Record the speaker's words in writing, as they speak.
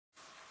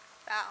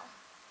Wow.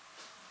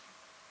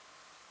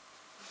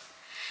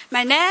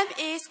 My name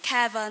is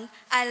Kevin.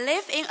 I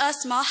live in a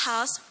small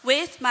house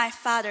with my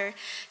father.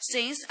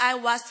 Since I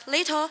was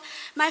little,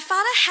 my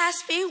father has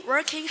been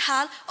working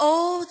hard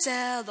all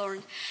day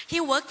long.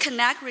 He would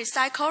connect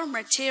recycled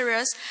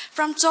materials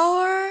from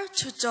door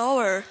to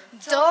door.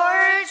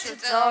 Door to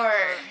door.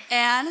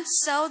 And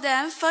sell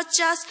them for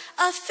just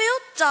a few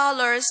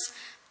dollars.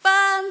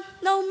 But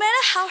no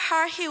matter how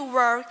hard he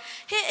worked,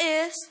 he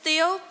is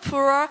still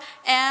poor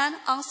and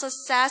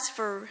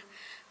unsuccessful.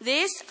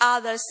 These are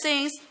the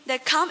things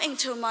that come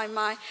into my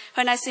mind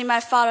when I see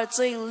my father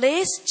doing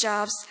these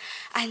jobs.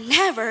 I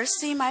never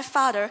see my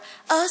father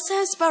as an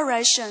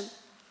inspiration.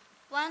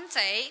 One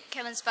day,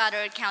 Kevin's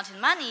father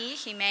counted money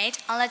he made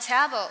on the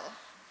table.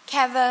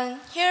 Kevin,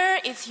 here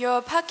is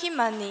your pocket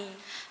money.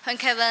 When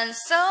Kevin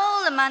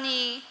saw the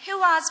money, he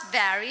was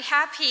very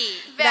happy.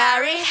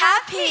 Very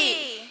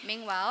happy.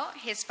 Meanwhile,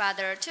 his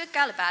father took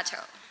out the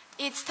bottle.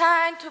 It's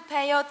time to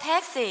pay your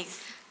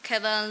taxes.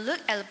 Kevin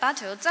looked at the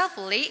bottle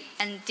thoughtfully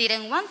and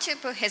didn't want to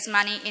put his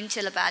money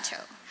into the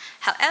bottle.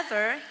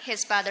 However,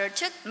 his father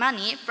took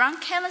money from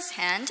Kevin's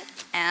hand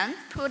and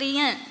put it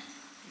in.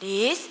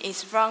 This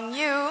is from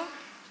you,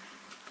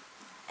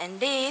 and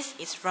this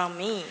is from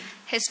me.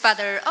 His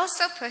father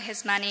also put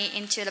his money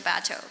into the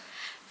bottle.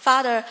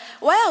 Father,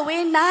 why are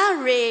we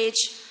not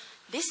rich?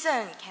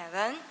 Listen,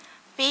 Kevin,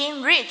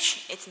 being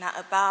rich is not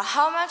about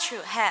how much you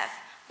have,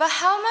 but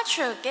how much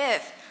you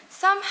give.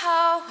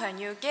 Somehow, when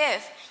you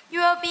give, you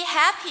will be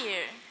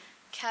happier.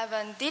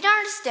 Kevin didn't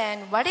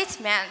understand what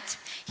it meant.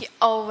 He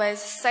always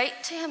said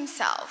to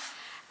himself,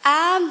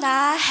 I'm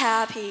not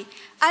happy.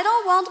 I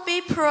don't want to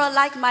be poor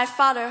like my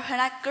father when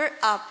I grow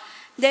up.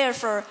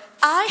 Therefore,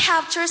 I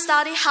have to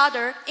study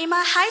harder in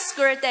my high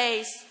school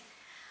days.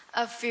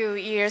 A few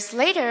years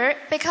later,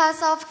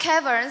 because of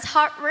Kevin's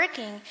hard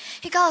working,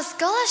 he got a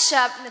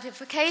scholarship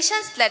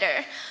notifications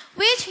letter,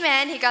 which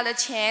meant he got a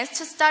chance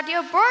to study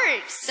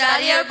abroad.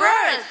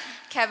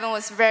 Kevin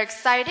was very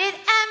excited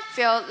and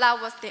felt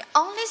that was the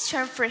only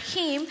chance for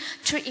him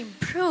to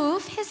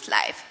improve his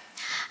life.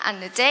 On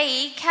the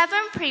day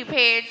Kevin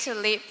prepared to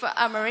leave for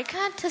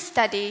America to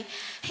study,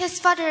 his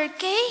father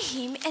gave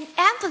him an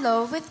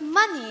envelope with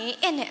money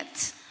in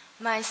it.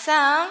 My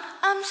son,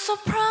 I'm so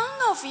proud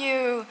of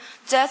you.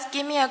 Just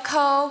give me a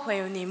call when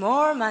you need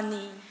more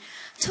money.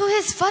 To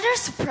his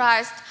father's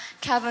surprise,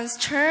 Kevin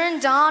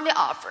turned down the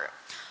offer,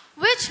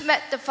 which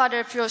made the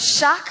father feel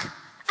shocked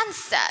and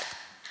sad.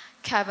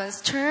 Kevin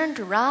turned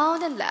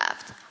around and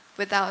left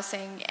without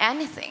saying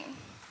anything.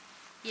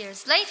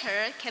 Years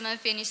later, Kevin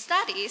finished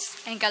studies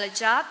and got a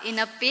job in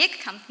a big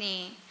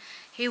company.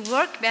 He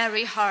worked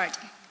very hard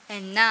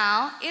and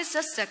now is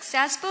a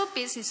successful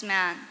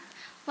businessman.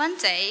 One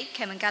day,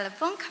 Kevin got a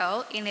phone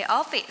call in the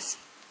office.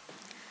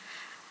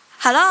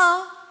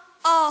 Hello?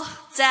 Oh,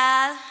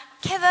 Dad.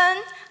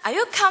 Kevin, are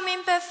you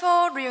coming back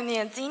for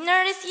reunion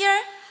dinner this year?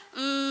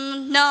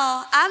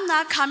 No, I'm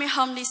not coming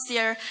home this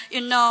year.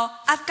 You know,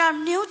 I've got a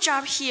new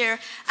job here.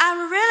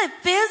 I'm really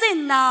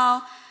busy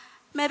now.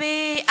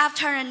 Maybe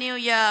after the new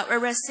year, we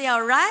will see,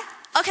 all right?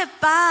 Okay,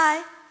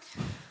 bye.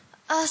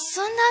 As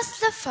soon as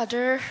the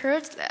father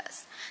heard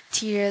this,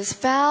 tears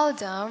fell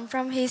down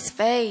from his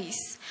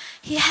face.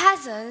 He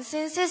hadn't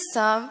seen his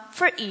son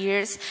for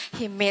years.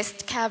 He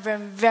missed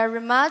Kevin very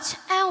much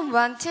and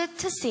wanted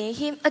to see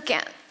him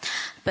again.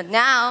 But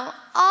now,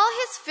 all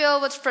he's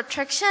filled with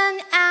frustration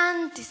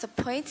and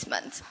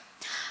disappointment.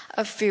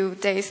 A few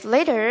days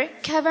later,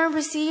 Kevin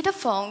received a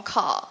phone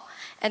call,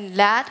 and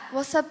that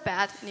was a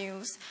bad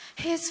news.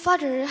 His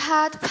father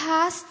had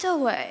passed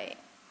away.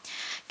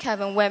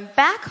 Kevin went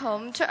back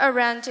home to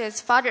arrange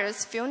his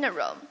father's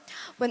funeral.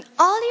 When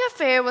all the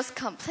affair was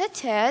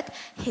completed,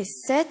 he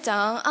sat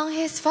down on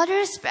his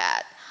father's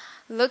bed,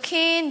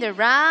 looking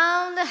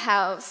around the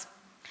house.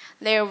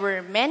 There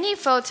were many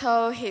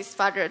photos his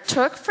father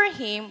took for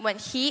him when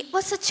he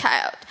was a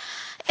child.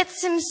 It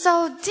seemed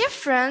so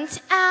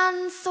different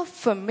and so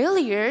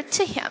familiar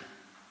to him.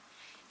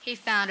 He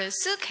found a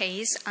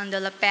suitcase under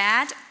the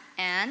bed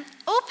and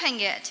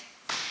opened it.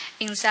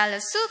 Inside the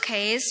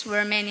suitcase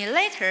were many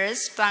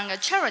letters from a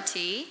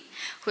charity,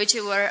 which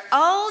were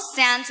all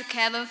sent to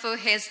Kevin for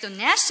his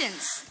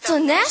donations.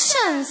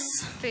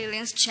 Donations?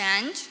 Feelings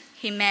changed.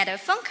 He made a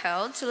phone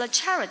call to the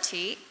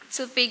charity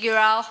to figure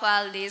out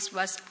what this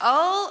was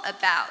all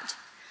about.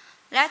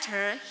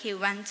 Later, he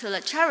went to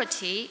the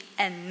charity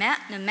and met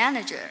the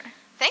manager.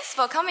 Thanks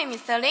for coming,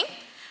 Mr. Lin.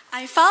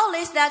 I found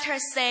this letter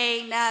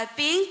saying that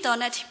being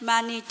donated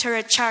money to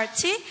a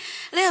charity,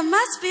 there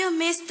must be a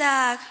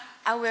mistake.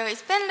 I will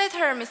explain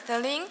later,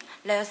 Mr. Lin.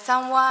 There's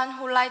someone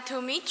who'd like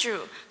to meet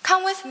you.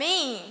 Come with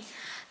me.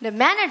 The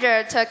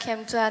manager took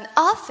him to an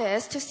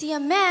office to see a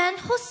man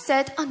who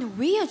sat on a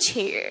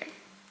wheelchair.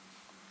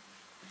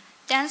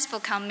 Thanks for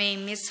coming,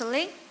 Mr.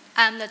 Lin.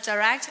 I'm the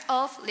director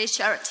of this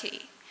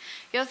charity.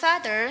 Your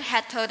father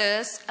had told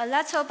us a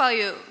lot about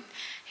you.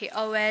 He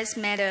always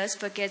made us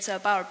forget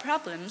about our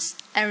problems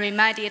and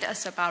reminded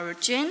us about our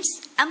dreams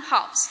and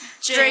hopes.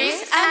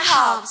 Dreams and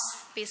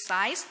hopes.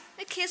 Besides,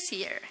 the kids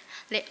here,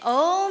 They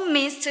all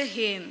missed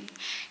him.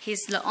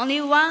 He's the only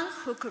one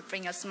who could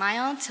bring a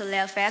smile to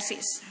their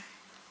faces.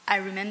 I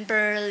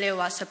remember there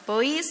was a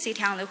boy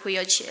sitting on the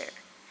wheelchair.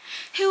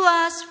 He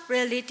was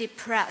really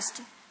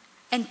depressed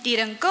and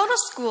didn't go to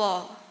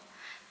school.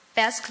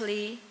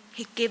 Basically,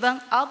 he'd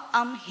given up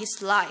on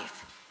his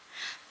life.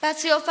 But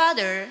to your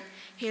father,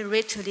 he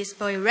read to this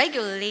boy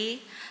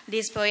regularly.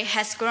 This boy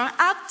has grown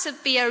up to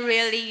be a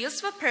really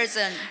useful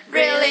person.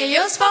 Really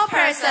useful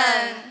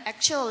person.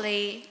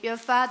 Actually, your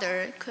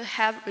father could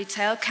have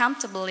retired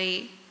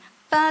comfortably,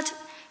 but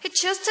he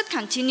chose to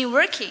continue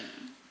working,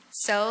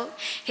 so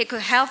he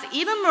could help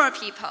even more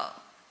people.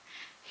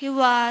 He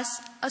was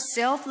a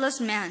selfless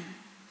man.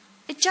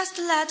 It's just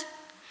that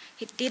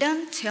he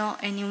didn't tell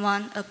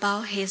anyone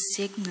about his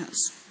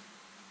sickness.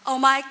 Oh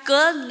my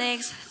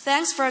goodness,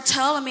 thanks for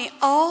telling me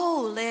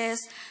all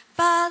this.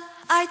 But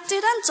I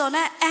didn't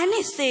donate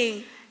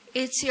anything.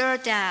 It's your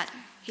dad.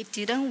 He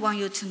didn't want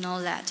you to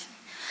know that.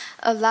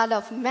 A lot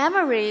of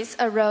memories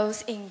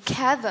arose in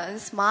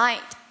Kevin's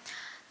mind.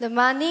 The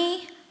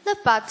money, the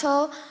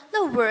bottle,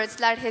 the words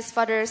that his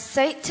father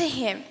said to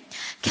him.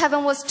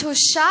 Kevin was too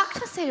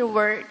shocked to say a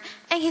word,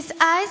 and his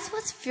eyes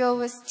was filled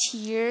with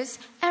tears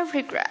and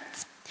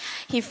regrets.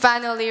 He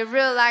finally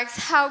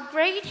realized how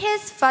great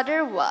his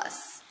father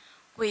was.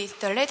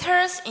 With the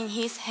letters in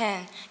his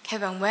hand,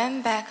 Kevin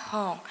went back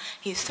home.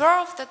 He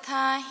thought of the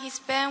time he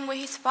spent with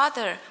his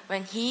father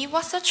when he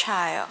was a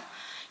child.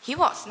 He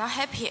was not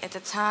happy at the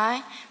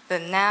time,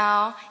 but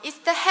now it's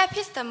the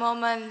happiest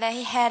moment that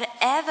he had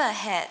ever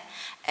had.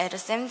 At the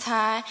same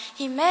time,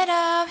 he made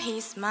up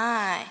his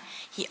mind.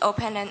 He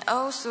opened an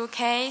old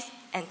suitcase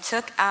and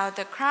took out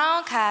the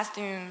clown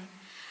costume.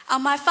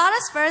 On my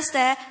father's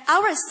birthday, I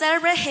will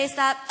celebrate his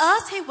life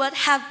as he would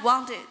have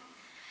wanted.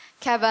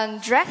 Kevin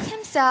dressed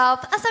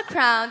himself as a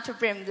clown to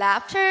bring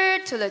laughter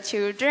to the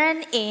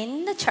children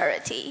in the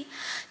charity,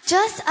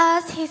 just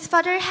as his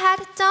father had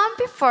done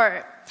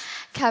before.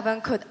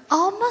 Kevin could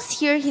almost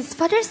hear his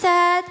father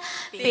said,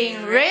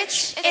 "Being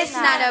rich is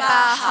not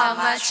about how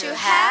much you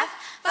have,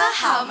 but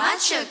how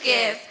much you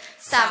give.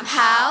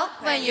 Somehow,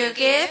 when you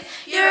give,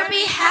 you'll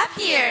be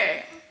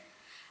happier."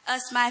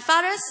 As my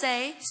father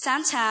said,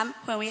 sometimes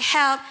when we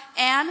help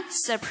and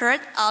support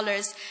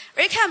others,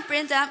 we can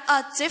bring them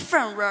a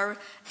different world,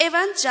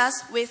 even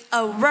just with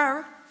a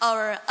word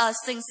or a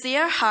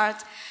sincere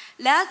heart.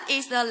 That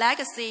is the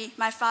legacy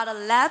my father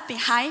left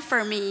behind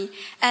for me,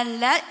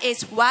 and that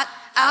is what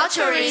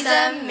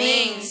Altruism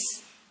means.